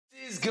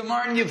Today's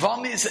Gemara in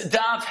Yevamis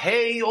Daf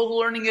Hey. All the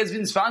learning has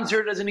been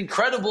sponsored as an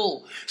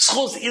incredible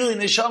Schos Ili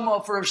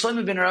Neshama for Rav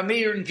Shlomo ben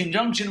Rameir in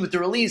conjunction with the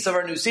release of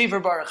our new Sefer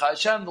Baruch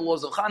Hashem, the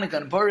laws of Chanukah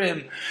and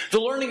Purim. The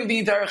learning of the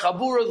entire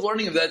Chabura, the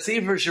learning of that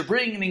Sefer should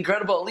bring an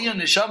incredible Aliyah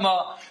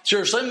Neshama to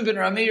Rav Shlomo ben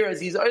Rameir as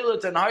he's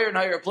Eilat and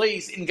higher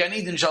place in Gan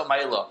Eden Shal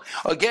Ma'ila.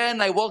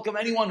 Again, I welcome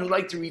anyone who'd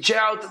like to reach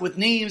out with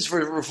names for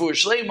Refuah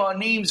Shlema,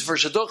 names for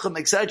Shadduchim,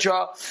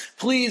 etc.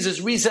 Please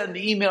just resend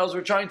the emails.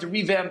 We're trying to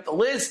revamp the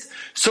list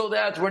so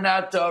that we're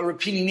not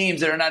repeating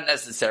names that are not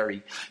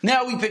necessary.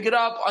 Now we pick it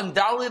up on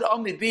Dalid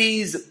Amid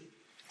Beis.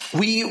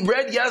 We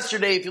read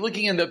yesterday, if you're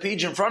looking in the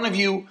page in front of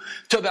you,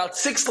 to about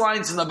 6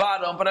 lines in the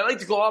bottom, but I like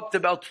to go up to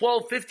about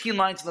 12, 15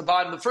 lines in the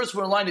bottom. The first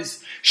one line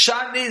is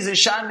Shanez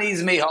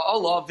Meha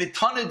Allah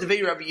Vitana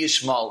Devei Rabbi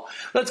Yishmael.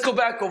 Let's go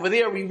back over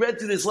there. We read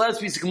through this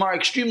last piece of Gemara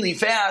extremely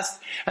fast,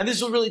 and this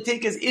will really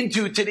take us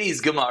into today's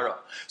Gemara.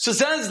 So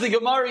says the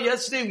Gemara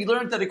yesterday, we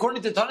learned that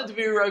according to Tana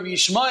Devei Rabbi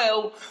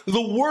Yishmael,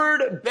 the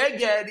word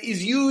Beged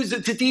is used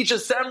to teach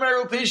us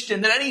Semer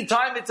Upishtin, that any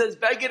time it says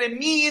Beged, it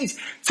means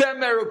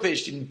Semer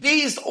Upishtin.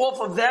 Based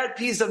off of that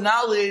piece of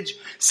knowledge,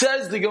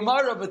 says the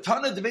Gemara,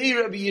 B'tana Devei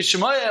Rabbi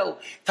Yishmael,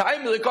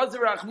 Ta'im L'kaz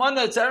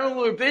Rachmana Tzarem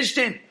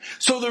L'Pishtin.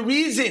 So the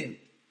reason,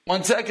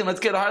 one second, let's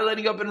get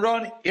highlighting up and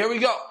running. Here we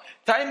go.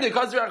 Ta'im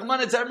L'kaz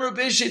Rachmana Tzarem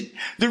L'Pishtin.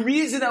 The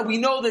reason that we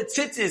know that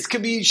tzitzis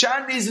can be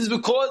shandis is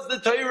because the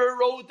Torah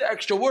wrote the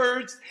extra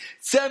words,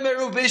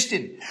 Tzemer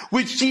Upishtin,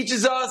 which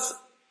teaches us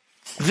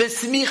the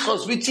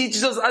smichos, which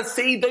teaches us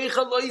asay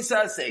deicha lois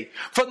asay,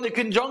 from the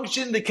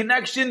conjunction, the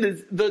connection,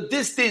 the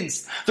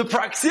distance, the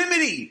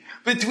proximity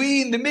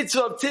between the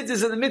mitzvah of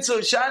tzitzis and the mitzvah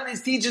of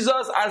shanis teaches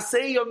us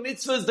asay of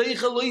mitzvahs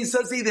deicha lois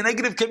asay, the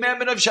negative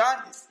commandment of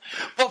shanis.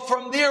 But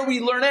from there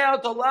we learn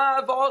out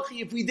Allah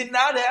v'achi. If we did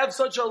not have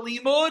such a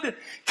limud,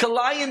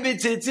 kalayim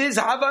b'tzitzis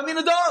hava min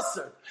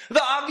adaser.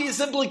 The obvious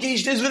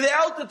implication is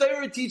without the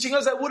Torah teaching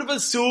us, I would have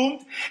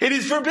assumed it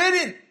is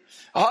forbidden.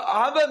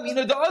 Hava min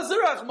adaser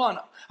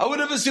rachmana. I would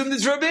have assumed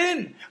it's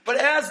forbidden. But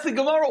ask the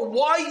Gemara,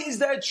 why is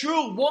that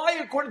true? Why,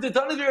 according to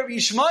Tana Rabbi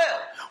Yishmael,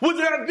 would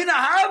there have been a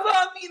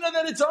hava amina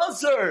that it's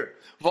aser?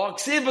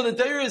 V'aksiv, but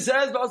the Torah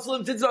says,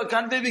 "Ba'aslim titzah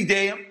kanvei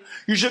b'gdeim."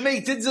 You should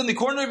make titzah in the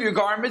corner of your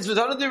garments. With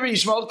Tana Rabbi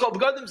Yishmael, called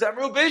b'gadim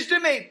samru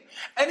b'ishtimim.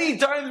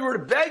 Anytime the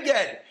word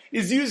beged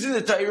is used in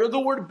the Torah, the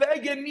word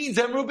beged means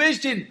emru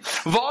bishtin.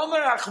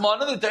 V'amar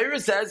achmana, the Torah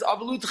says,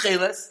 avalu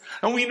tcheles,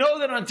 and we know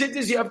that on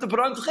tzitzis you have to put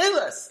on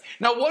tcheles.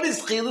 Now what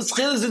is tcheles?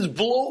 Tcheles is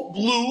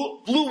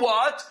blue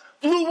what?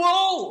 Blue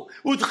wool.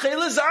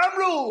 Utcheles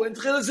amru, and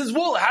tcheles is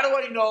wool. How do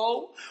I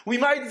know? We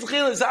might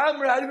tcheles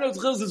amru. How do you know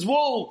tcheles is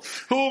wool?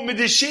 Who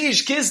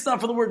midesheish kisna,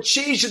 for the word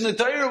sheish in the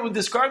Torah would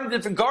describe the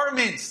different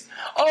garments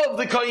of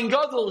the kohen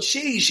gadol.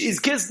 Sheish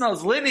is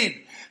kisna's linen.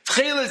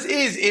 Tcheles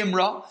is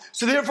imra.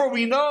 So therefore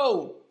we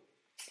know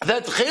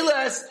that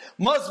tcheles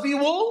must be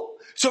wool.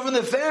 So from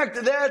the fact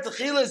that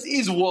tcheles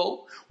is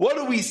wool, what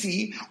do we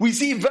see? We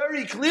see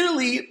very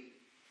clearly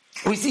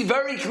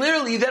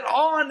that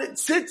on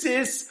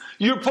tzitzis,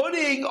 you're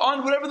putting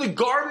on whatever the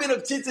garment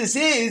of tzitzis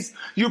is,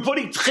 you're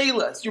putting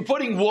tcheles, you're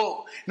putting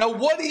wool. Now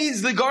what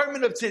is the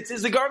garment of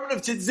tzitzis? The garment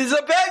of tzitzis is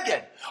a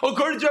beged.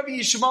 According to Rabbi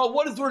Yishmael,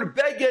 what does the word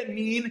beged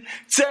mean?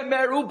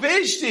 Tzemeru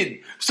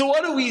bishtin. So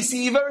what do we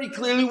see very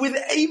clearly,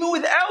 even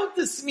without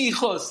the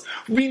smichos?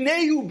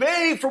 Binehu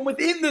bei, from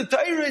within the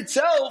Torah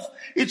itself,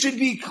 it should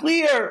be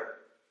clear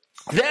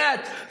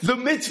that the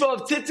mitzvah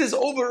of tzitzis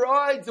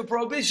overrides the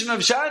prohibition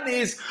of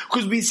shanis,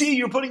 because we see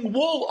you're putting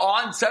wool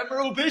on,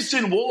 semeru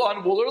bishtin, wool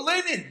on wool or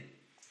linen.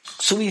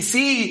 So we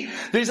see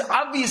there's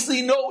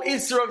obviously no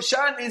isser of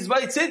shanis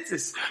by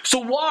tzitzis. So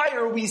why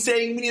are we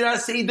saying we need the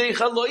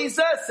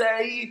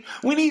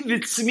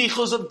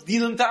tzmichos of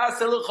dilim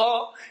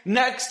ta'aselecha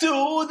next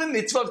to the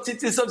mitzvah of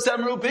tzitzis of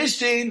semeru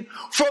bishtin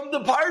from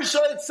the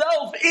parsha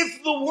itself?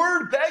 If the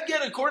word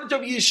beged, according to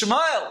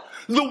Yishmael,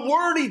 the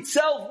word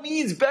itself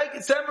means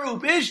beged semeru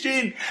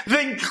bishtin,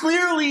 then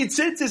clearly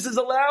tzitzis is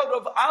allowed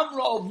of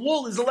amra, of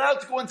wool, is allowed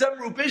to go on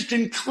semeru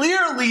bishtin.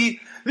 Clearly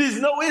there's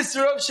no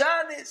isser of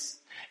shanis.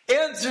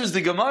 Answers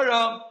the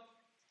Gemara,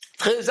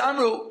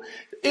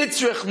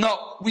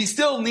 no, we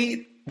still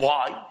need,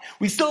 why?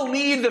 We still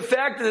need the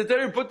fact that the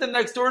Torah put them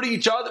next door to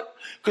each other.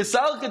 I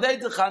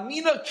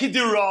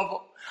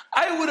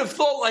would have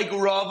thought like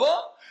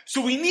Rava,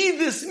 so we need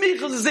this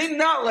smicha to say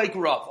not like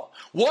Rava.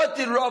 What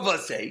did Rava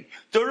say?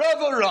 The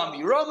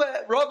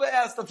Rava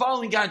asked the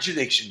following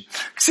contradiction.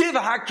 Ksiv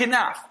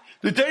hakinaf.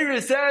 The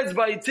Torah says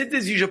by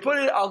tzitzis you should put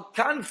it al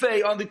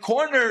kanfei, on the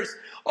corners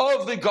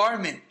of the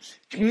garment.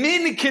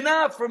 Min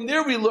kinaf, from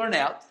there we learn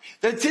out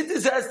that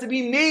tzitzis has to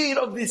be made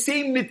of the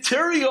same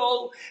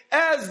material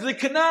as the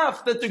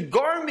kanaf, that the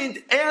garment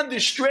and the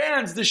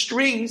strands, the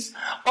strings,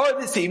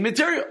 are the same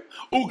material.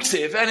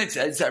 Uksiv, and it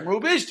says Samru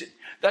Bishtin,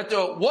 that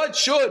what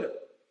should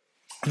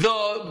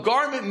the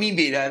garment be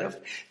made out of?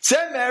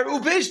 Tzemer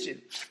Ubishtin.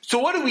 So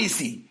what do we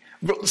see?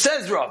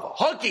 Says Rava,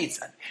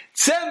 Hakitzan,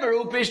 Tzemer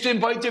upishtin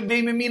paitim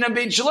bein meminan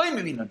bein shalom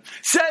meminan.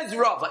 Says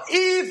Rava,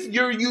 if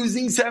you're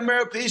using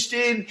Tzemer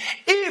upishtin,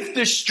 if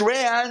the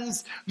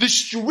strands, the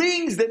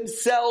strings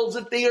themselves,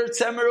 if they are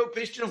Tzemer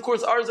upishtin, of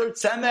course ours are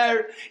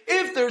Tzemer.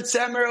 If they're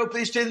Tzemer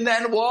upishtin,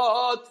 then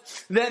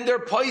what? Then they're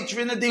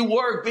paitrin that they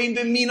work bein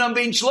meminan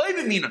bein shalom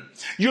meminan.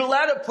 You're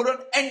allowed to put on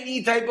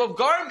any type of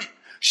garment.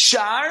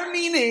 Shar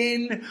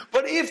meaning,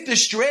 but if the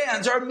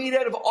strands are made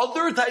out of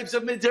other types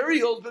of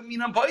materials, then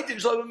it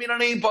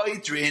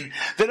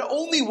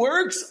only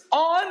works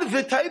on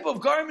the type of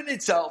garment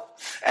itself.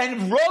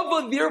 And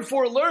Rava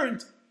therefore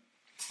learned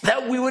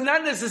that we would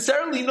not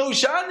necessarily know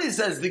Shani,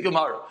 says the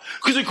Gemara.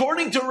 Because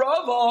according to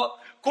Rava,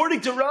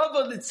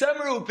 the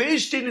Tzemer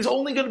Upishtin is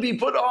only going to be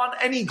put on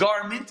any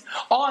garment,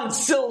 on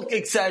silk,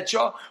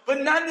 etc.,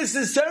 but not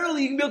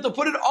necessarily you can be able to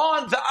put it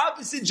on the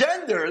opposite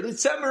gender. The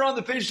Tzemer on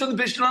the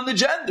Pishtin on the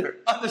gender,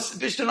 on the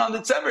Pishtin on the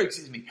Tzemer,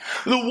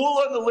 the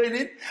wool on the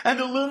linen, and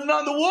the linen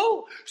on the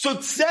wool. So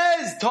it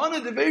says,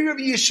 Tana the Beir of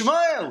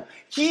Yishmael,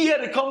 he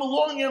had to come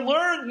along and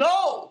learn.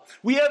 No,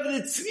 we have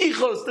the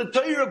Tzvichos, the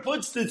Torah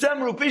puts the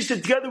Tzemer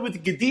Upishtin together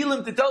with the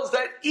Gedilim to tell us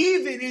that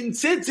even in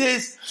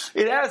Tzitzis,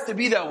 it has to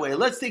be that way.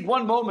 Let's take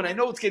one moment. I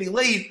know it's getting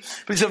late,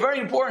 but it's a very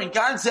important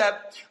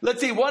concept. Let's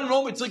take one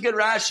moment to look at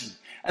Rashi.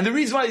 And the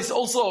reason why it's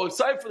also,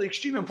 aside from the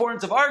extreme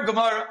importance of our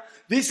Gemara,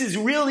 this is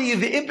really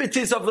the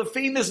impetus of the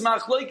famous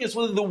machlokes,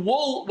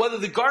 whether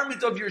the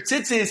garment of your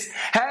tzitzis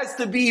has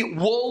to be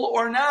wool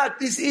or not.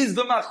 This is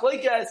the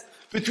machlokes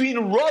between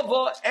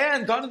Rava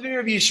and Tanavir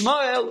of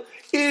Yishmael,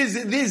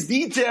 is this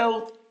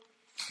detail.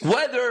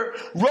 Whether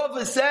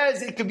Rava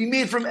says it could be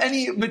made from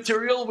any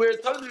material, where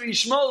Tanavir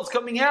Yishmael is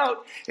coming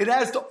out, it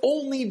has to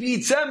only be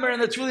Tzemer,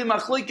 and that's really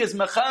machlokes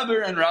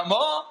Mechaber and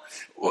Ramah.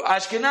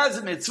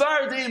 Ashkenazim and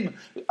Tzvardim.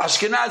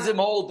 Ashkenazim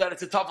hold that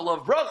it's a tafel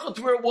of bracha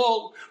to wear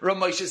wool.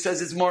 Ramosha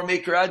says it's more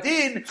Meker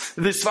Adin.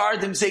 The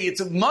Tzvardim say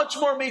it's much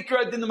more Meker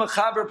Adin. The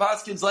Mechaber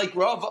Paskins like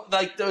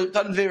the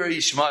Tanavir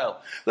Yishmael.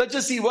 Let's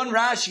just see one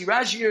Rashi.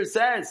 Rashi here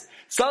says,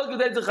 Sal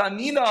Gedei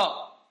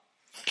Chanina.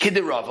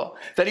 Rava,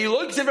 that he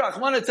looks at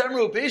Rachman at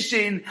Tzemer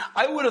Upishtin.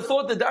 I would have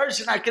thought the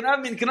Darshan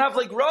Akanav min Kanaf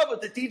like Rava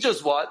to teach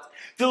us what?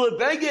 To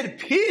lebeged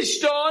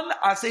Pishton,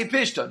 asay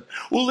Pishton.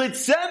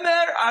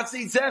 Ulitzemer,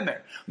 asay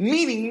Tzemer.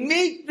 Meaning,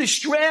 make the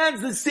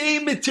strands the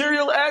same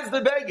material as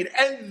the beged.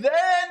 And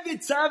then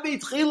Vitzavi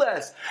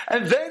Tchiles.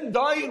 And then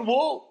dye in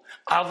wool.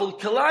 Avul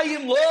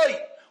Kalayim loy.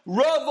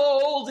 Rava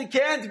holds it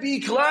can't be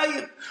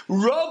Kalayim.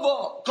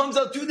 Rava comes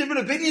out two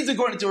different opinions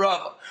according to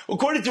Rava.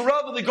 According to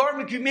Rava, the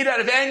garment can be made out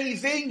of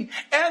anything,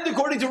 and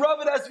according to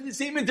Rava, it has to be the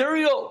same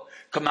material.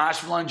 Kamash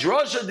v'lan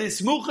drasha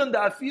dismuchan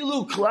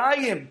da'afilu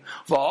Kalayim.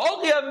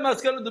 V'hol yavim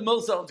maskana the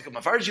milsa.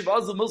 Kamafarshi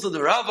v'az the milsa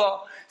the Rava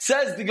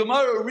says the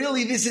Gemara.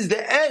 Really, this is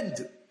the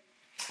end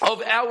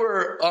of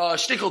our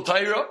shtickle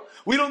Torah.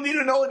 We don't need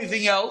to know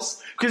anything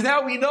else, because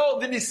now we know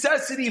the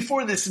necessity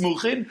for the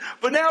smuchin,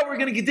 but now we're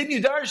going to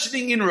continue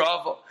darshaning in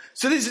Rava.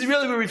 So this is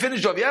really where we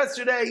finished off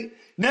yesterday.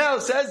 Now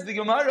says the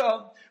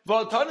Gemara,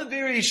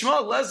 V'altanavir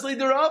Yishmael, Leslie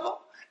the Rava.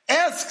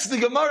 Asks the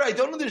Gemara, I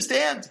don't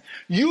understand.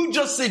 You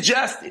just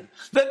suggested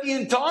that the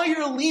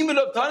entire limit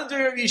of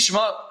Tanavir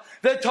Yishmael,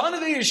 that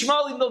Tanavir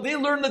Yishmael, even though they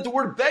learned that the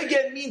word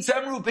beged means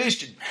Tzemer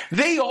Upishtin,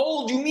 they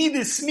hold you need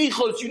the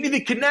smichos, you need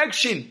the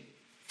connection.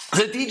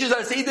 The teachers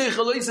are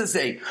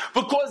say,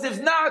 because if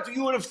not,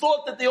 you would have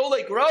thought that they all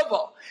like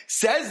Rava.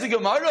 Says the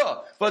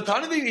Gemara, but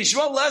Tanavir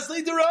Yishmael,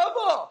 lastly the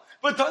Rava.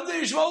 But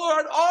Tanavir Yishmael are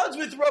at odds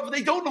with Rava.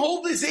 They don't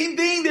hold the same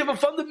thing. They have a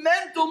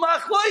fundamental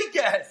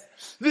machlokes.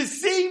 The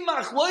same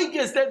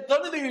machlokes that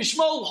Tanavir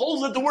Yishmael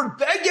holds that the word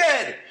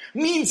beged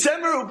means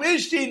Tzemer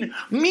Upishtin,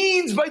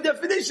 means by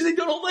definition they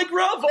don't hold like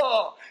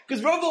Rava.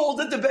 Because Rava holds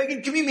that the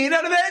beged can be made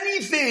out of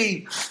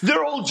anything.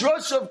 Their old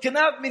drush of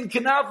kanaf min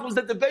kanaf was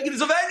that the beged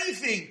is of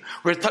anything.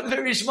 Where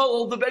Tanavir Yishmael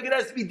holds the beged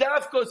has to be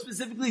dafka,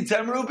 specifically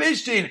Tzemer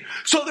Upishtin.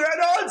 So they're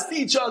at odds to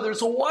each other.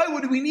 So why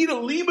would we need a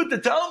limit to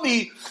tell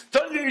me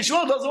Tanavir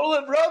Yishmael doesn't hold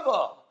like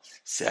Rava?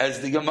 Says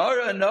the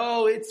Gemara,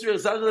 no, it's true.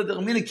 It's true,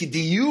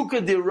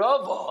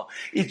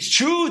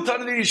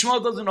 Tanavir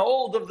Yishmael doesn't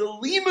hold of the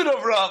limit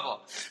of Rava,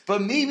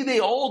 but maybe they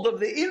hold of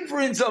the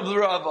inference of the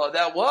Rava.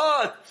 That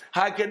what?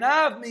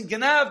 Hakanaf min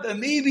kanaf, that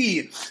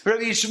maybe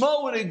Rabbi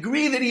Yishmael would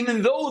agree that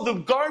even though the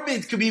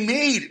garment could be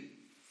made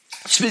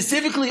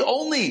specifically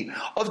only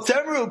of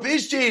Tzemer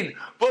Upishtin,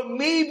 but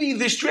maybe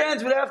the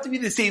strands would have to be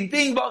the same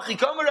thing. And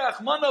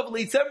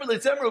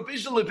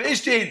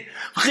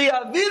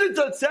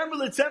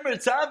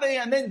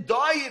then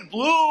dye it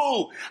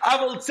blue.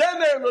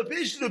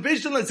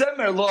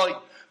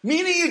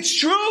 Meaning it's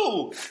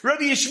true.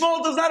 Rabbi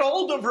Yishmael does not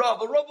hold of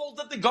Rava. Rava holds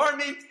that the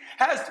garment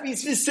has to be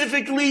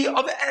specifically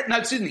of,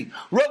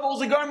 Rava holds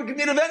the garment can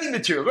be made of any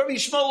material. Rabbi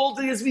Yishmael holds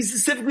it has to be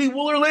specifically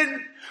wool or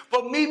linen.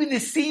 But maybe the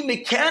same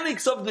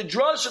mechanics of the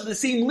drush, of the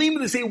same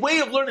limit, the same way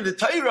of learning the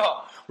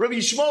Torah, Rabbi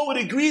Yishmael would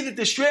agree that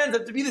the strands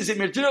have to be the same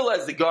material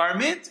as the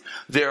garment.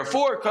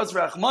 Therefore, Kaz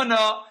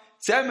Rachmana,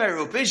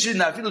 tzemer u'pishtin,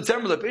 afilu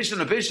tzemer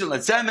le'pishtin, u'pishtin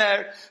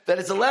le'tzemer, that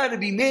it's allowed to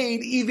be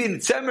made even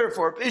tzemer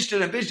for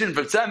pishtin and pishtin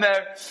for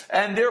tzemer,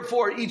 and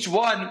therefore each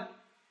one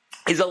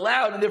is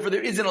allowed, and therefore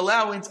there is an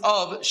allowance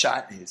of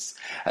shatnis.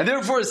 And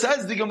therefore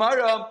says the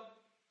Gemara,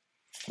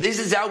 this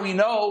is how we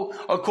know,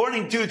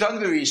 according to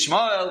Tanur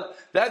Yishmael,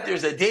 that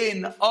there's a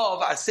din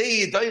of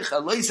asei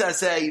doicha lois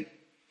asei.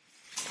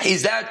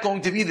 Is that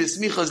going to be the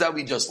smichas that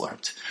we just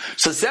learned?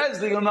 So says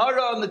the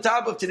Gemara on the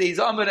top of today's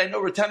Amud. I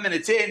know we're 10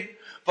 minutes in,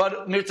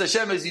 but Mirz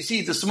Hashem, as you see,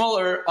 it's a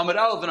smaller Amud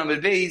Aleph and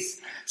Amud Beis.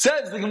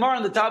 Says the Gemara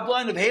on the top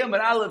line of Hey Amud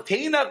Aleph,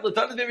 Teinach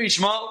l'Tanur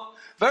Yishmael.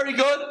 Very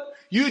good.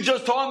 You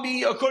just taught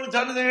me, according to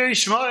Tanur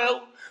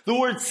Yishmael, the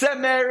word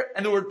semer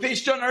and the word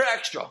pishton are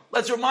extra.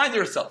 Let's remind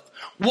ourselves.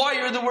 Why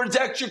are the words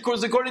extra?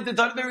 Because according to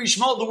Tanur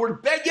Yishmael, the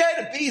word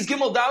beged, beis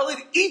gimel dalet,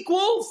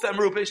 equals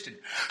temeru pishton.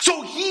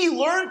 So he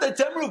learned that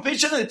temeru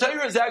pishton and the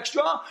Torah is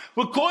extra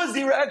because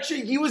they were extra.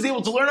 He was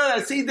able to learn on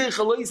asay de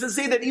chalois to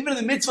say that even in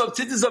the mitzvah of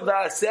tzitzis of the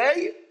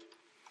asay,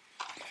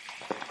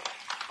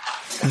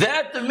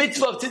 that the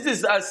mitzvah of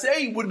tzitzis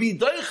asay would be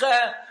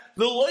doicha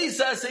the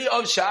lois asay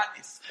of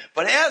shanis.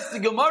 But ask the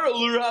Gemara,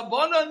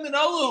 l'Rabbanan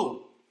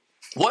minalu.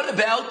 What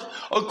about,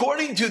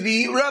 according to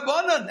the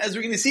Rabbanan, as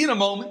we're going to see in a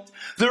moment,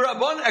 the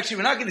Rabbanan, actually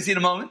we're not going to see in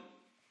a moment,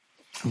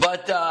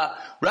 but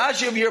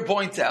Rashi over here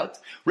points out,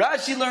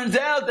 Rashi learns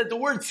out that the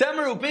word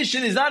Tzemer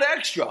Upishton is not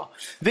extra.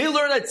 They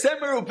learn that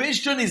Tzemer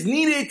Upishton is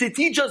needed to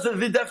teach us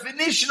the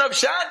definition of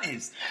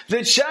Shanis.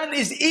 That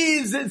Shanis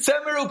is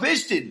Tzemer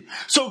Upishton.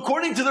 So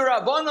according to the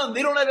Rabbanan,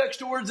 they don't have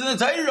extra words in the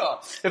Torah.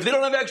 If they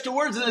don't have extra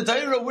words in the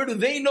Torah, where do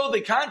they know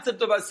the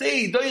concept of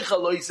Asei, Doicha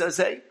Lois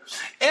Asei?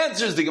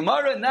 Answers the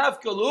Gemara,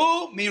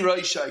 Nafkalu Mi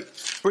Roishai.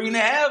 We're going to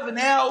have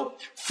now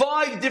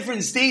 5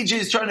 different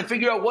stages trying to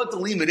figure out what the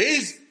limit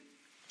is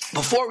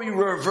before we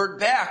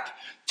revert back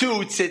to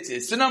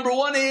tzitzis. So number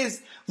 1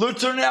 is,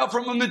 let's learn out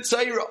from a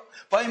mitzayra.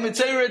 By a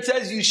mitzayra it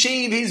says you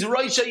shave his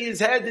roisha, his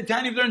head. The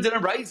Tanya learns in a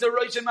raisa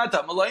roisha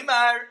matam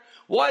alaymar.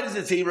 Why does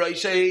it say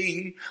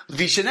roisha?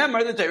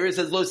 Vishanemar, the Torah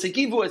says lo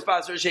sekivu es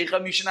pasar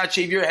sheicham, you should not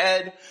shave your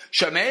head.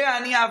 Shamei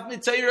ani av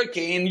mitzayra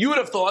kain. You would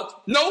have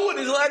thought no one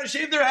is allowed to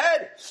shave their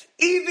head,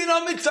 even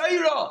a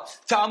mitzayra.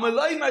 Tam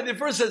alaymar, the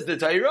first says the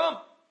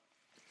Torah.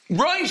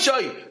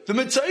 Roisha, the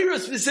mitzayra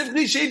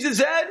specifically shaves his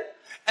head.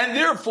 And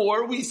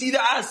therefore, we see the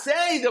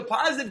asay, the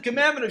positive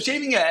commandment of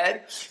shaving your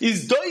head,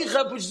 is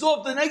doicha, which is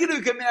off the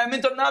negative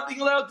commandment of not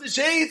being allowed to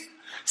shave.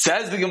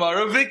 Says the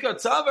Gemara, Vika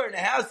Tzavar, and it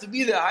has to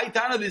be the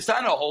Haitana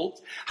Vistana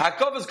holds,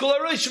 Hakavas Kol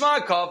Shma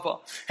Hakafa.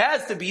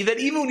 Has to be that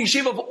even when you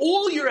shave off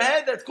all your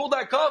head, that's called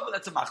Hakafa,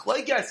 that's a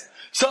machlekes.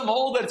 Some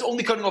hold that it's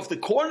only cutting off the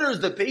corners,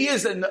 the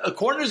payas, and the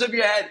corners of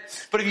your head.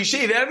 But if you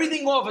shave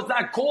everything off, it's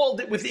not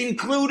called, it was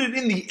included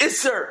in the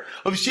Isser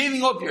of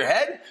shaving off your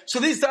head. So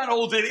this Tana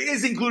holds that it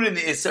is included in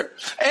the Isser.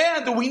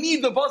 And we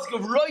need the pasuk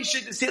of Rosh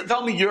to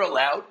tell me you're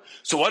allowed.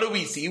 So what do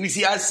we see? We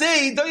see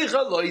Asay,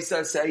 Doicha Lois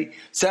Asay.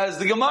 Says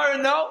the Gemara,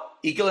 no.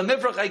 I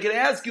can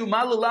ask you, it's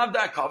not a lav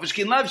that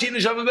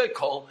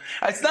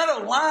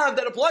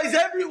applies to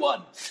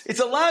everyone. It's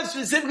a lav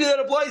specifically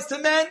that applies to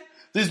men.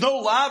 There's no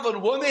lav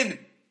on women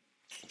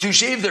to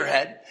shave their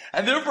head.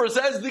 And therefore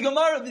says the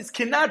Gemara, this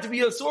cannot be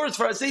a source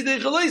for Asay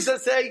Dechalis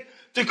say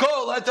to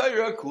call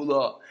Atayra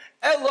Kula.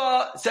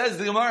 Ella, says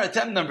the Gemara,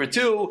 attempt number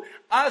 2,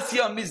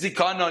 Asya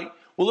Mizikanoi.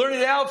 We'll learn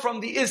it out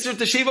from the Isser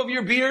to shave of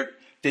your beard.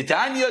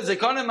 Titania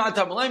Zekanim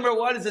Matamleimer.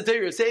 What does the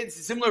Torah say? It's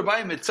similar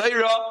by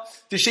Mitzayra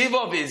to shave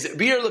off his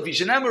beard. Generally,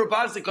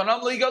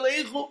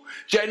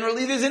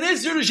 there's an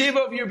issue to shave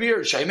off your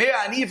beard. Shaimei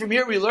Ani. From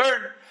here we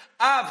learn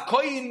Av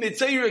Koyin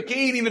Mitzayra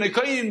Kain. Even a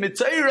Koyin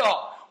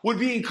Mitzayra would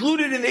be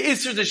included in the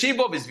Isser to shave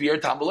off his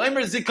beard.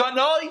 Tambaleimer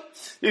Zekanoi.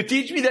 You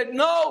teach me that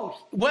no,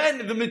 when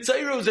the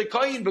Mitzayra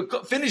Zekayin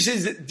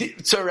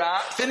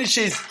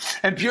finishes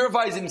and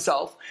purifies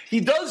himself, he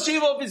does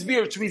shave off his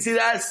beard. So we say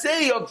the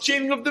assay of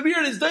shaving off the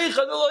beard is Deicha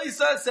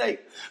Delois Assay.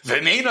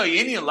 V'meina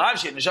Yini Lav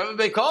Shein Neshav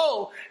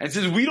Beikol. And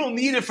says we don't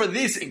need it for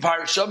this.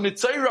 Parashat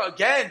Mitzayra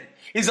again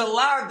is a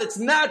lav that's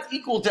not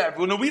equal to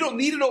everyone. No, we don't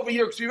need it over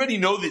here because we already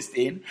know this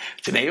thing.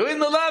 Taneo in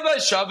the lava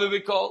Shav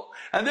Beikol.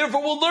 And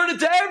therefore we'll learn it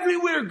to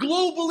everywhere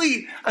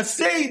globally.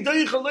 Assay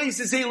Deicha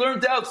Leis Assay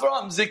learned out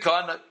from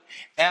Zikana.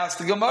 Ask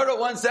the Gemara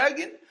 1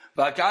 second.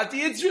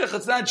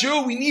 It's not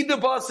true. We need the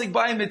pasuk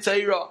by a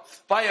mitzayra,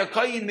 by a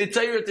kayin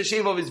mitzayra to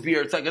shave off his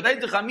beard. It's like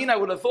I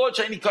would have thought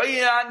shiny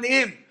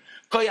kayanim.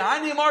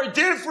 Kayanim are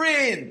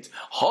different.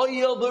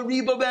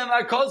 Kayanim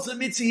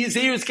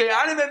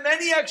have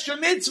many extra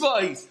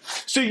mitzvahs.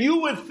 So you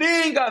would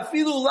think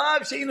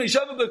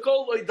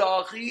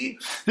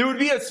there would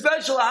be a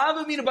special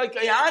havamina by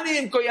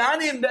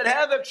kayanim that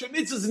have extra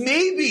mitzvahs.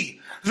 Maybe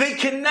they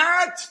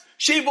cannot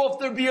shave off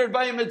their beard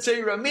by a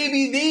mitzayra.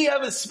 Maybe they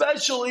have a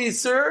special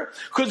Isser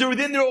because they're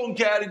within their own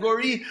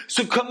category.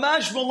 So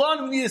Kamash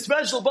Malan, we need a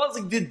special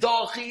pasuk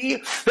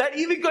Didachi that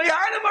even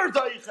Kohanim are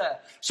Daicha.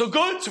 So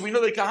good. So we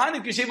know that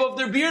Kohanim can shave off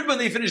their beard when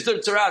they finish their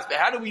tzaras. But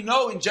how do we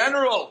know in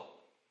general?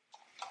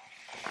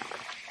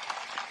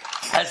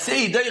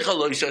 Asay Daicha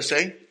Lo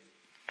Yishasay.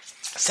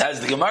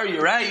 Says the Gemara,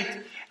 you're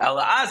right.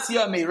 Ala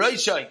Asya Me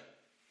Roishai.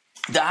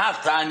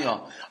 Da'af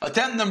Tanya.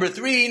 Attempt number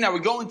 3. Now we're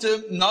going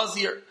to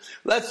Nazir.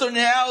 Let's learn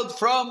out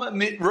from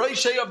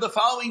Roishay of the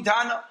following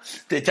Tana.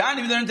 The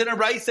Tana we learned in a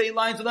Roishay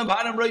lines with them.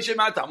 Hanam Roishay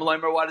Matam.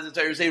 Why does the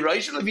Torah say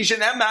Roishay? Levishan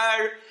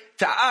Emar.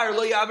 Ta'ar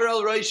lo yaver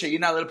al Roishay. You're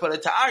not allowed to put a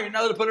ta'ar. You're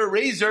not allowed to put a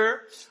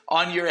razor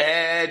on your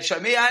head.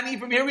 Shamei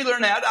from here we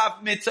learn out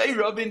af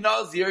mitzayra bin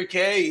Nazir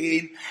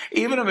kain.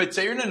 Even a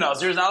mitzayra and a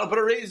Nazir is not allowed to put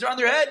a razor on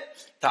their head.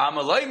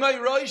 Ta'amalai my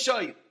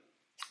Roishay.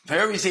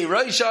 Here we say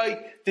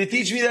Roishai to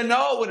teach me that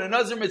no, when a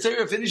Nazir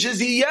Mitzvah finishes,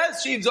 he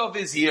shaves off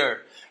his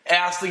hair.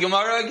 Ask the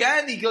Gemara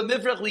again. We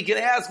can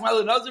ask while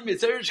a Nazir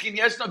Mitzvah can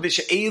yeshna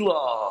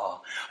b'she'ela.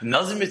 A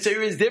Nazir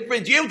Mitzvah is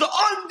different. You're able to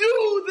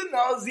undo the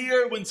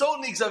Nazir when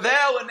someone makes a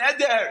vow, an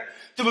eder,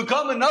 to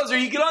become a Nazir.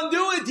 He can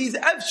undo it. He's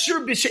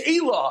efshir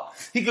b'she'ela.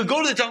 He could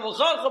go to the Talmud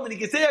Chacham and he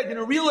could say, I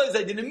didn't realize,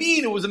 I didn't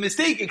mean, it was a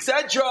mistake,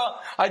 etc.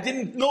 I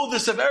didn't know the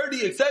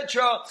severity,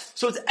 etc.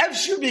 So it's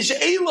efshir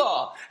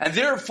b'she'ela. And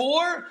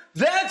therefore,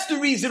 that's the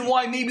reason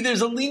why maybe there's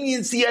a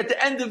leniency at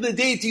the end of the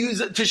day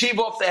to shave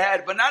off the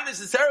head, but not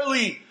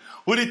necessarily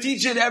would it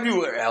teach it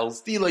everywhere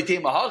else.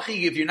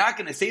 If you're not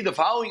going to say the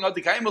following,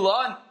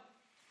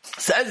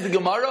 says the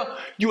Gemara,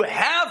 you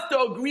have to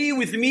agree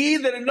with me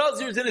that a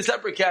Nazir is in a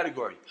separate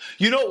category.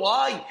 You know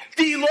why?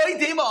 Because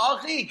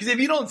if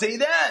you don't say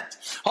that,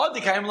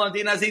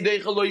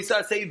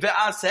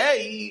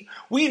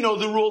 we know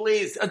the rule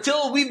is,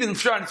 until we've been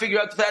trying to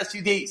figure out the past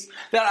few days,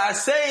 that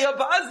asay, a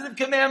positive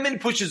commandment,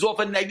 pushes off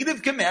a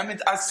negative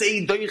commandment,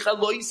 asay,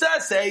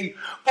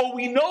 but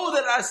we know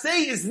that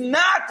asay is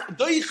not and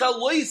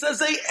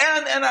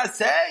an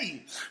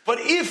asay.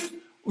 But if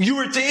you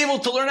were able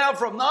to learn out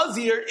from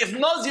Nazir, if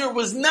Nazir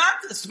was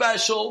not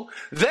special,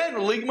 then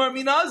Ligmar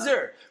mi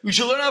Nazir. We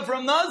should learn out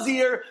from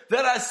Nazir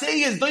that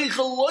Asay is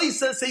Doichel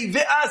Loisa Say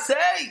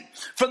Ve'asay.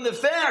 From the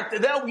fact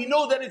that we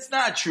know that it's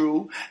not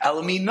true,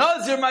 Alami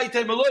Nazir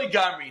Maitem Eloi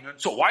Gamrin.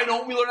 So why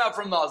don't we learn out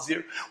from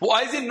Nazir?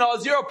 Why is it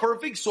Nazir a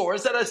perfect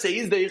source that Asay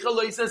is Doichel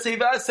Loisa Say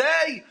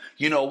Ve'asay?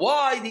 You know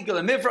why?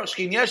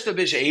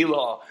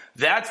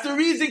 That's the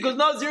reason, because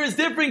Nazir is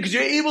different, because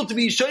you're able to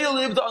be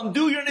Shayalib to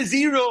undo your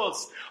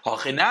Naziros.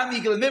 And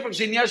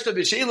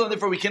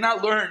therefore we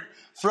cannot learn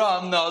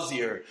from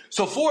Nazir.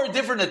 So 3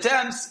 different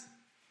attempts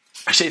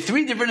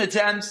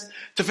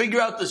to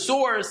figure out the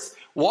source.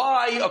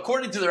 Why,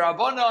 according to the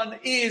Rabbanan,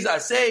 is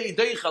Asay,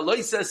 Deicha,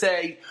 Loisa,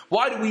 say?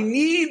 Why do we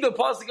need the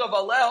pasuk of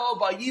Aleho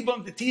by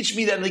Yibam to teach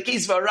me that in the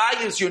case of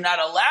Arayos you're not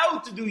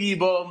allowed to do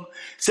Yibam?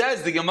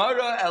 Says the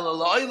Gemara,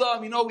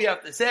 Elaloilam, we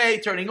have to say,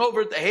 turning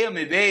over to Heya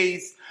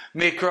Mebeis,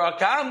 Mikra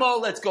Kamo,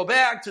 let's go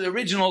back to the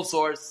original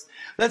source.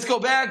 Let's go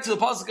back to the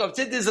pasuk of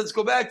Tittis. Let's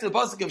go back to the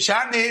pasuk of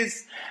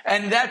Shamis,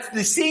 and that's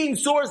the same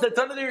source that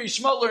Tanadir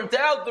Yishmael learned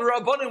out. The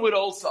Rabbanan would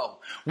also.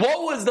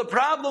 What was the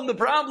problem? The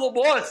problem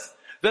was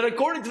that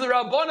according to the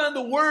Rabbanan,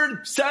 the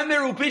word Samer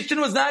Upishtin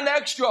was not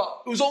extra.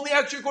 It was only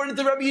extra according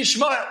to Rabbi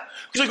Yishmael.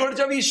 Because according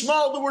to Rabbi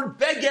Yishmael, the word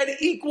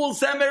Beged equals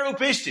Samer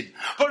Upishtin.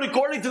 But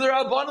according to the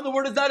Rabbanan, the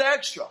word is not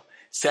extra.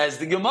 Says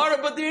the Gemara,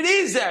 but it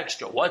is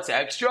extra. What's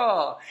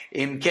extra?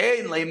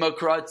 Imkein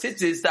lemakra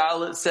tzitzis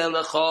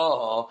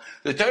selecha.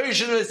 The Torah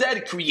should have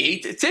said,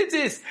 create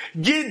tzitzis.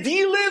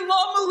 Gedilim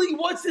normally.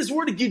 What's this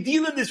word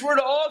gedilim? This word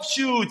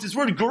offshoots. This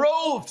word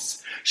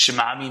growths.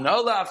 Shemami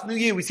nolaf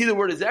nuye. We see the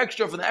word is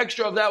extra. From the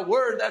extra of that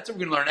word, that's what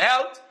we're going to learn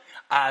out.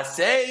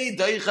 Asay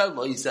doicha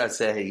loisa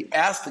say.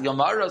 Ask the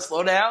Gemara,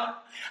 slow down.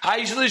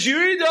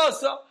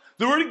 The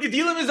word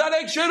gedilim is not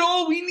extra at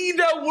all. We need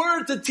that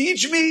word to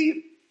teach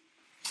me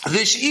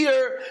this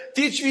year,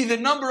 teach me the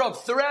number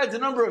of threads, the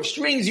number of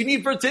strings you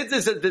need for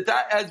tzitzis,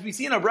 as we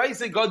see in a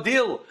Brisa,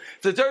 Gadil.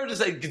 The Torah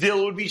just said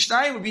Gadil would be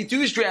Shnayim, would be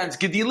 2 strands.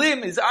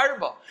 Gadilim is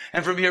Arba.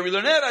 And from here we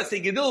learn that, I say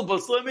Gadil,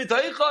 Baslim,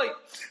 Itaichai.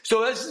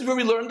 So this is where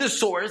we learn the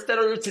source that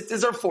our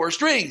tzitzis are 4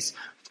 strings.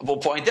 We'll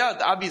point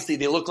out, obviously,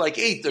 they look like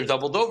 8. They're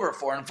doubled over,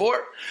 4 and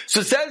 4.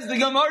 So says the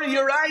Gemara,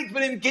 you're right,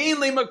 but in Kain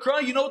Le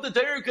Makra, you know what the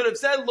Torah could have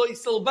said? Lo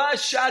Yistilba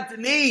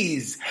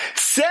Shatnez.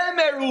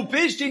 Semeru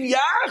Pishtin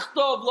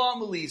Yachtov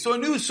Lamali. So a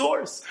new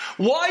source.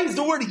 Why is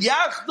the word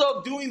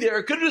Yachtov doing there?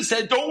 It could have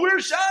said, don't wear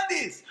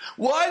Shadis.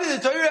 Why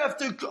did the Torah have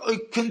to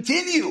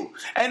continue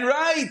and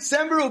write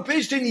Semeru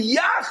Pishtin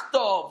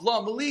Yachtov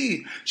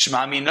Lamali?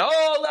 Shmami no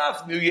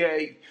laf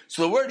nuyeh.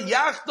 So the word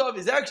Yachtov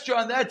is extra,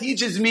 and that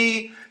teaches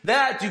me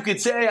that you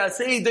could say,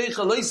 Asay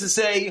Deicha Loisa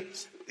say,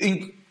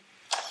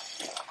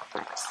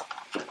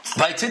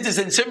 by Tzitzis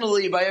and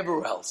similarly by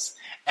everywhere else.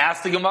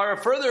 Ask the Gemara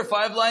further,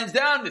 5 lines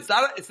down. It's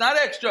not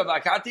extra.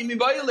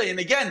 And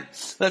again,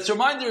 let's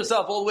remind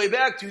yourself all the way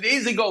back 2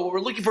 days ago. What we're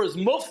looking for is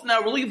muf.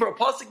 Now we're looking for a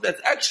pasuk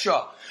that's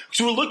extra.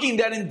 So we're looking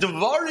that in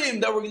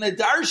Devarim that we're going to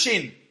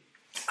darshin.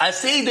 I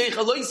say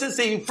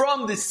saying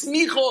from the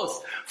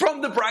smichos,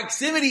 from the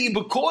proximity,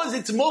 because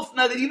it's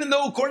mufna that even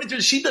though according to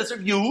the Shitas of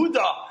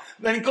Yehuda,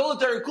 and in Kol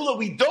Tarakula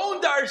we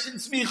don't darshan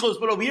smichos,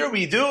 but over here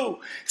we do.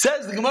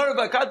 Says the Gemara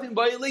Vakatim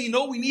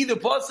Bayile, we need a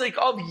pasuk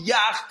of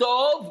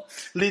Yachtov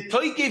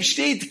Letoikev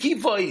Shteit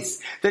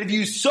Kifais, that if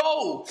you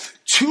sow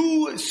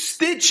 2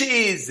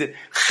 stitches.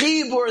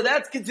 Chibur,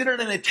 that's considered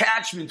an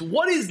attachment.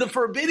 What is the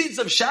forbiddance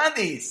of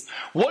shanis?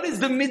 What is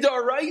the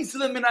midaraisa,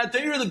 the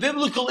minatayr, the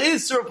biblical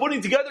isser of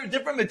putting together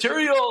different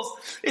materials?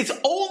 It's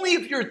only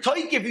if you're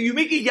taik, if you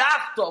make a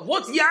yachtav.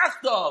 What's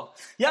yachtav?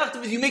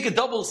 Yachtav is you make a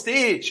double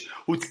stitch.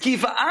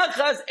 Utkifa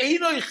achas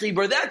einoy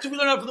chibur. That's what we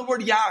learn out from the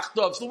word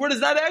yachtav. So the word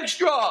is not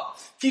extra.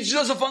 Teaches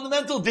us a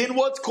fundamental din,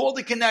 what's called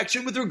a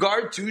connection with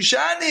regard to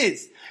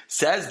shanis.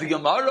 Says the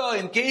Gemara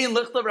in Kein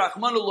Lichtav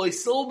Rachmanu Loi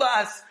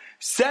Silbas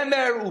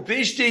Semer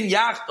Upishtin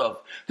Yachtav.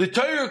 The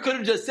Torah could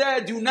have just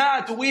said, do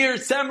not wear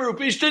Semer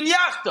Upishtin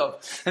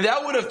Yachtav. And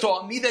that would have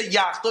taught me that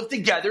Yachtav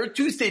together,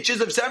 2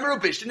 stitches of Semer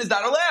Upishtin is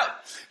not allowed.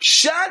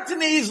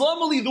 Shatnei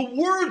Islamali, the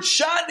word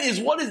Shatnei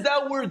is, what is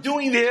that word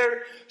doing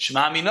there?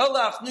 Shema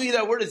Minolach,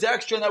 that word is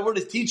extra and that word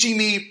is teaching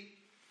me.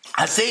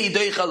 Ask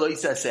the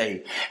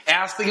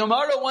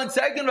Gemara 1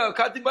 second,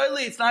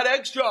 it's not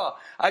extra.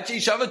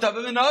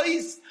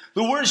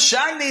 The word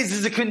shanes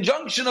is a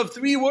conjunction of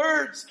 3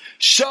 words.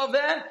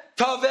 Shaveh,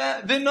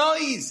 taveh,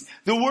 v'nois.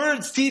 The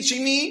words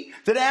teaching me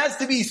that it has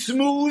to be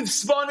smooth,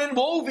 spun, and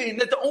woven.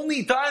 That the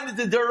only time that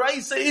the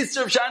deraisa is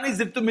of shanes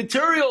if the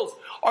materials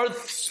are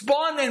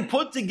spun and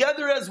put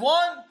together as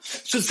one.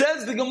 So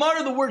says the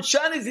Gemara, the word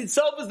shanes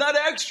itself is not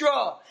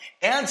extra.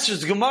 Answers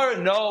the Gemara,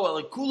 no.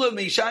 Alakula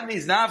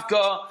meishanes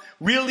nafka.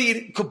 Really,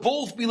 it could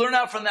both be learned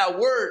out from that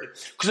word.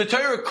 Because the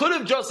Torah could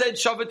have just said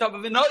shaveh,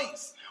 taveh,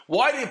 v'nois.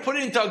 Why did it put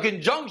it into a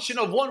conjunction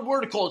of one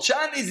word called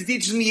shanis? It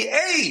teaches me,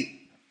 A,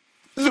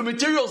 the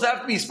materials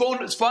have to be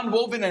spun,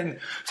 woven, and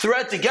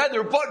thread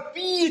together, but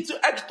B,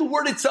 the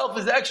word itself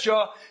is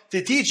extra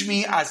to teach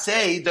me,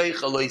 asay,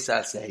 doichalois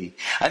asay.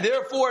 And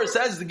therefore,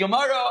 says the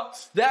Gemara,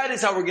 that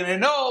is how we're going to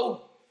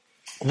know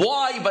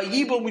why by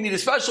Yibum we need a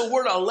special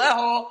word,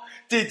 aleha,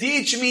 to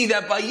teach me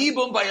that by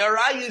Yibum, by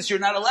Arayas, you're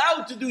not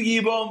allowed to do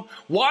Yibum.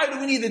 Why do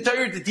we need the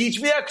Torah to teach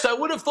me that? Because I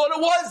would have thought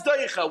it was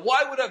Deicha.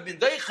 Why would it have been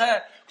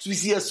Deicha? Because we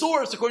see a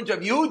source, according to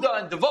Rabbi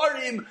Yehuda and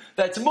Devarim,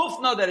 that's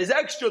Mufna, that is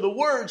extra. The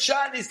word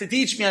Shan is to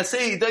teach me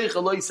Asay,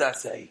 Deicha Lois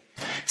Asay.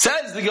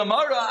 Says the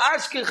Gemara,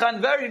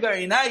 Ashkechan, very,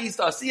 very nice.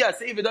 Asiyah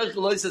Asay, Deicha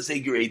Lois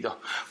Asay Gereda.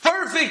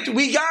 Perfect,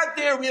 we got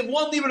there. We have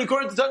one limit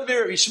according to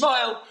Tanvir Rabbi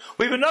Ishmael.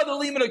 We have another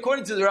limit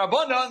according to the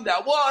Rabbanan,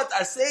 that what?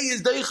 Asay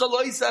is Deicha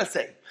Lois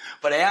Asay.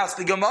 But I asked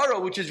the Gemara,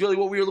 which is really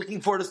what we were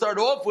looking for to start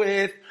off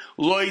with.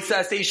 But what's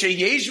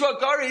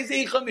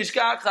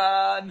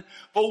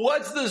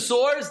the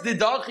source?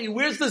 Didachi.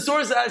 Where's the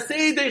source?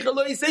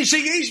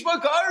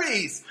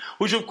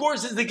 Which of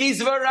course is the case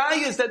of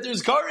Arayas, that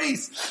there's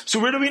karis. So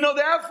where do we know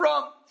that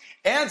from?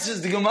 Answers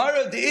the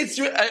Gemara,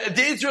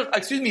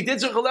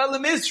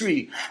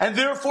 Misri. And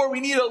therefore we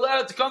need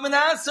Allah to come and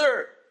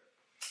answer.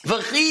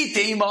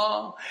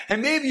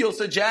 And maybe you'll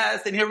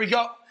suggest, and here we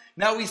go.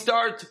 Now we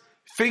start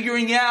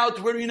figuring out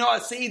where do we know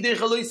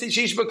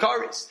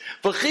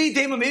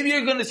maybe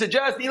you're going to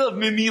suggest of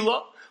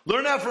Mimila.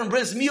 Learn out from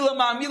Bris Mila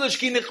Ma'amila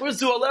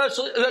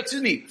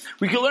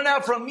we can learn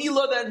out from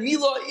Mila that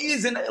Mila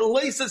is an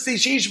Leisa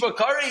Seish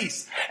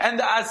Bakaris and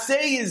the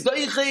Asay is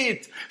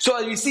Daichit. So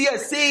you see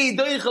Asay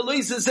Daich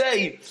Leisa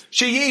say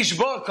Sheyesh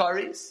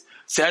Bakaris.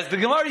 Says the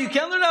Gemara, you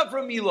can learn out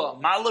from Mila.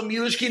 Mila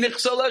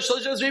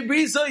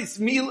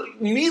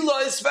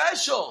is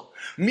special.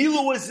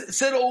 Mila was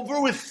said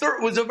over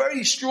was a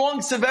very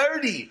strong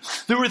severity.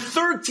 There were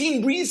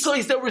 13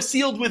 brisais that were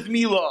sealed with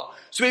Mila.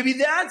 So maybe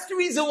that's the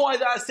reason why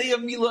the Asay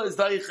of Mila is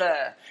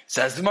Daicha.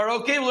 Says the Gemara,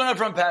 okay, we'll learn out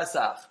from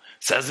Pesach.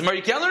 Says the Gemara,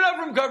 you can't learn out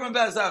from Karban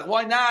Pesach.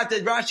 Why not?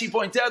 That Rashi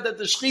points out that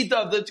the Shechita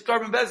of the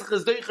Karban Pesach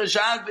is Daicha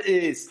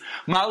Shabbos.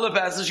 Mala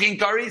Pesach Shekin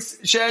Karis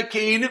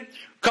Shekin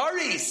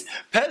Karis.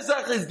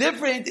 Pesach is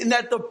different in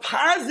that the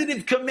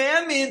positive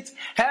commandment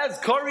has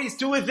karis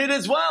to with it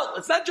as well.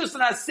 It's not just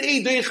an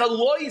asay deicha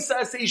lois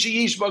asay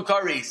sheyish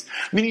bakaris.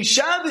 Meaning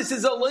Shabbos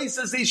is a lois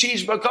asay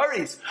sheyish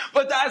bakaris.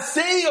 But the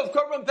asay of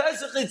Karban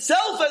Pesach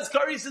itself has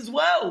karis as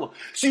well.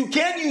 So you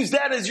can't use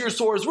that as your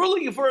source. We're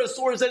looking for a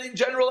source that in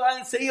general,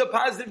 say a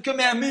positive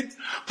commandment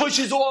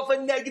pushes off a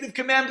negative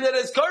commandment that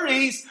has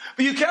karis.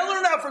 But you can't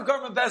learn that from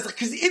Karban Pesach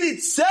because in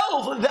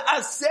itself, the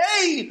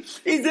asay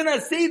is an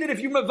asay that if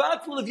you're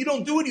mavatful, if you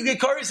don't do it, you get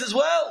karis as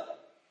well.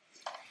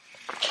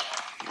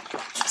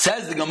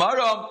 Says the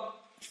Gemara,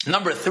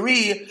 number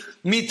 3,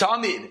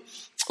 mitamid.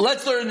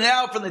 Let's learn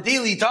now from the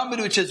daily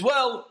Talmud, which as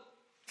well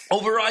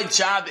overrides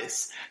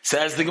Shabbos.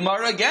 Says the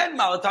Gemara again,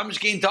 malatamish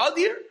kein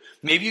tadir.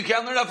 Maybe you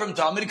can't learn that from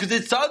Talmud because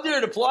it's tadir,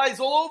 it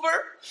applies all over.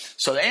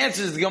 So the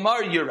answer is the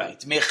Gemara, you're right.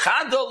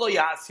 Mechada lo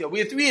yasya. We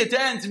have 3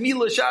 attempts,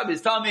 Mila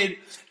Shabbos, Talmud.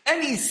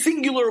 Any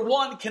singular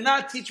one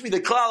cannot teach me the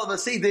klal of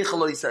asay deicha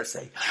lo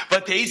yisasay.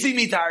 But teisi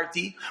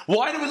mitarti.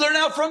 Why do we learn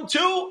out from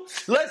 2?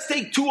 Let's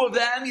take 2 of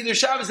them, either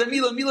Shabbos and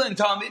Mila, Mila and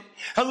Talmud,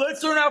 and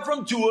let's learn out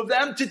from 2 of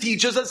them to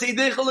teach us asay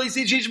deicha lo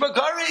yisay shish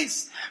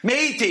bakaris.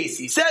 Mei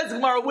teisi. Says the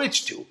Gemara,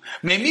 which 2?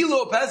 Mei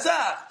Mila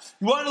Pesach.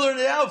 You want to learn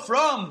it out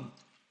from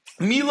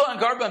Mila and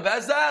Karban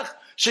Pesach?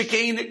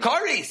 Shekein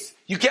karis.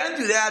 You can't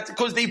do that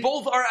because they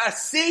both are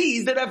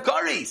assays that have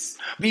kares.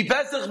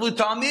 V'pesach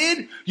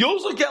v'tamid, you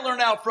also can't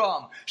learn out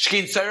from.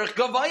 Shkin tzarech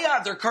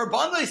gavayat, they're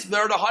karbanos,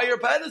 they're at a higher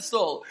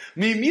pedestal.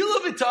 Mimila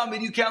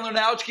v'tamid, you can't learn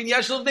out. Shkin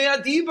yeshel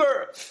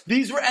ne'adiber.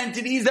 These were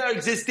entities that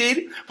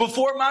existed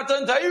before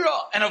Matan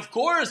Torah. And of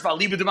course,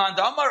 v'aliba demand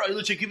damar,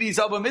 oilu shekivi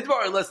yisabah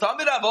midbar, less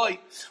tamid avoy.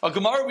 A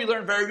Gemara we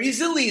learned very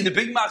recently in the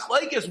big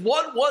machlekes,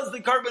 what was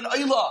the carbon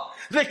oila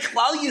that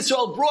Klal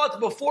Yisrael brought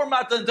before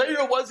Matan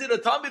Torah? Was it a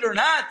tamid or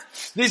not?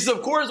 This is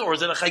of course, or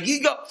is it a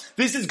chagiga?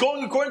 This is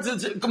going according to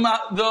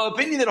the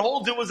opinion that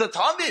holds it was a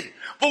tamid.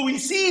 But we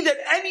see that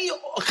any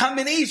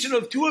combination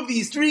of two of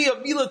these three,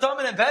 of Mila,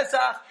 Tamid, and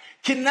Pesach,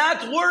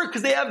 cannot work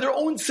because they have their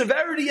own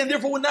severity and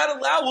therefore would not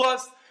allow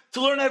us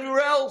to learn everywhere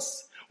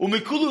else.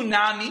 Umikulu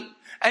nami,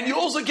 and you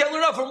also can't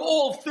learn out from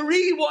all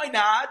three. Why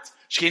not?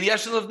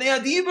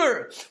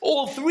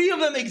 All three of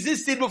them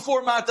existed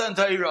before Matan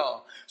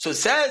Torah. So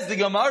says the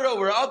Gemara,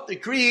 we're up the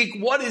creek.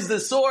 What is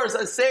the source?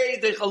 I say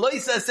the Chalois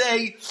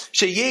say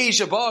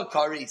sheyesh aba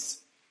karis.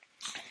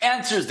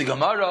 Answers the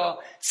Gemara,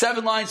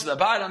 7 lines to the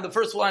bottom. The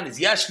first one is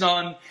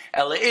Yeshnon,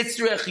 Ele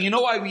Itzrech. You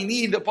know why we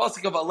need the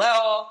pasuk of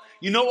Aleha?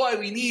 You know why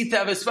we need to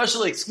have a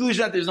special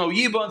exclusion that there's no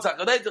Yibon,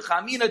 Sakadei,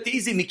 Chamina,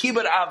 Tizi,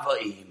 Mikibar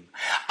Avaim.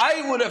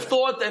 I would have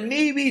thought that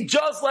maybe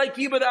just like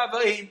Kibbut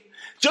Avaim,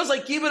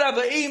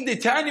 the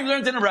Tanya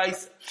learned in the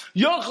rice.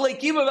 Yochle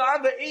Kibbut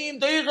Avaim,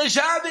 Doich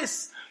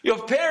Shabbos.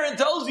 Your parent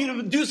tells you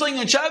to do something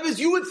on Shabbos,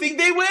 you would think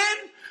they win.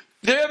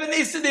 They have a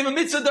mitzvah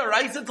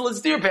daraisa to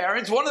listen to your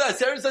parents. One of the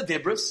Aseres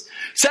Adibros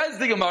says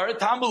the Gemara,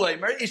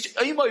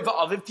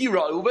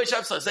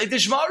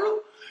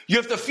 you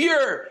have to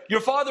fear your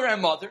father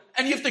and mother,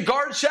 and you have to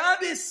guard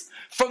Shabbos.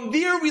 From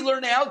there we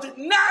learn out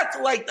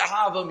not like the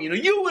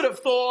Havamina. You would have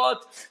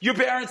thought your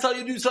parents tell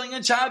you to do something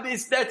on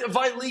Shabbos, that's a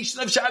violation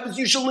of Shabbos,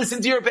 you should listen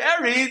to your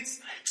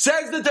parents.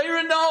 Says the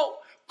Torah, no.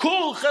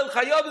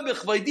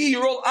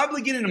 You're all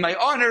obligated in my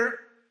honor.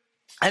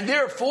 And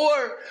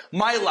therefore,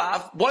 my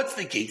laugh, what's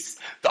the case?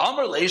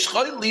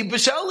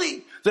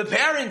 The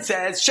parent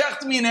says,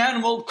 shecht me an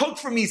animal, cook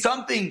for me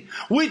something,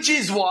 which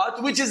is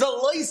what? Which is a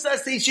loisa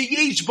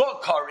sheyesh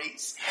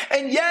bakaris.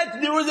 And yet,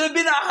 there would have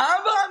been a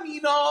hava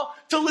amina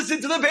to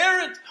listen to the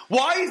parent.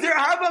 Why is there a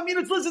hava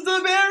amina to listen to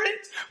the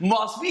parent?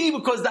 Must be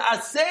because the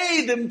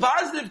asay, the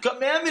positive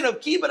commandment of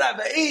kibbut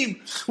avaim,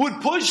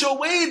 would push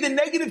away the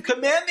negative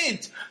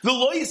commandment. The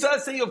loisa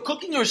asay of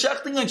cooking or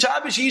shechting on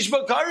Shabbos sheyesh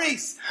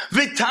bakaris.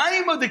 The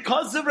time of the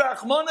kasav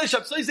rachmana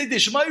shapsoisei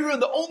deshmayru,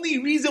 the only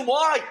reason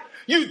why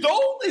you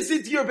don't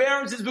listen to your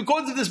parents is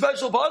because of the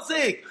special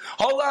pasuk.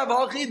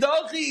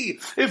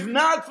 If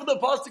not for the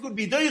pasuk, it would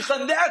be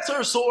deichan. That's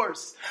our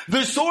source.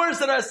 The source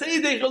that I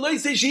say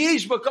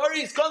sheyesh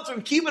bakaris comes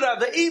from kibbut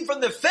avaim, from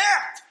the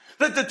fact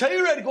that the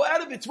Torah had to go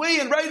out of its way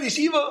and write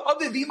Yeshiva of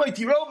the Vimai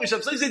Tiro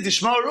V'Shavsai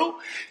Dishmaru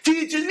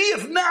teaches me.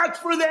 If not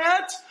for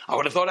that, I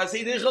would have thought I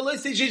say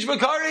sheyesh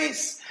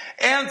bakaris.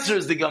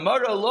 Answers the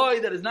Gemara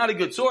Loi, that is not a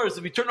good source.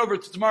 If we turn over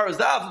to tomorrow's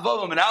daf,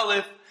 Vavam and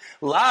Aleph,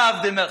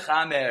 Lav de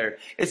Mechamer.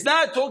 It's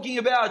not talking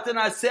about, and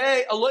I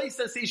say,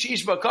 Aloisa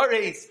sheyesh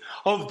bakaris,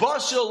 of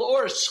Bashal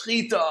or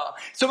Shchita.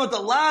 So about the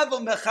Lav of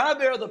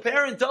Mechamer, the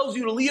parent tells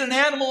you to lead an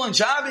animal on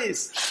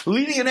Shabbos.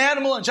 Leading an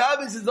animal on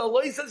Shabbos is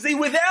Aloisa say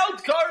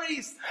without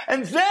karis.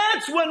 And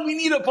that's when we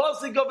need a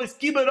pasuk of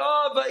Eskibad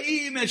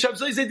Avaim and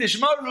Shabsoi say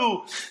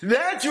Dishmaru.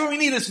 That's where we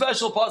need a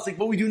special pasuk,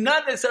 but we do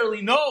not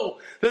necessarily know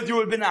that there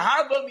would have been a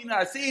Hava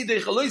Mina say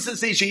the Aloisa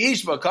say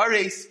sheyesh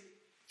bakaris.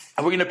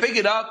 And we're going to pick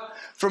it up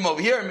from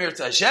over here in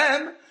Mirza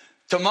Hashem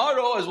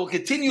tomorrow as we'll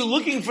continue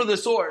looking for the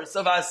source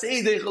of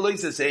Asei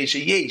Dechaloisa Say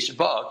Sheyesh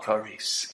Ba Karis.